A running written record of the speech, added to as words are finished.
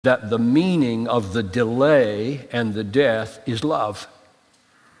that the meaning of the delay and the death is love.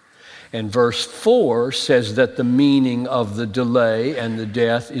 And verse 4 says that the meaning of the delay and the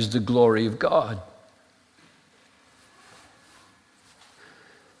death is the glory of God.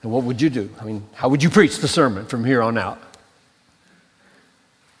 And what would you do? I mean, how would you preach the sermon from here on out?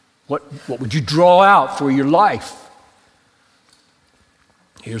 What would you draw out for your life?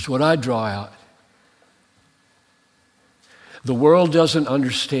 Here's what I draw out. The world doesn't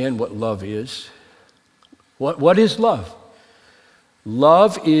understand what love is. What is love?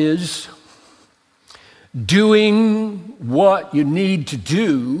 Love is doing what you need to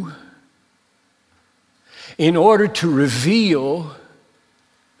do in order to reveal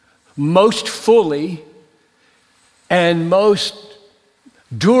most fully and most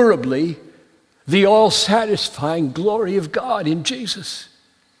durably the all-satisfying glory of God in Jesus.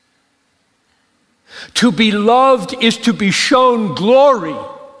 To be loved is to be shown glory.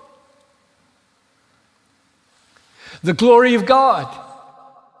 The glory of God.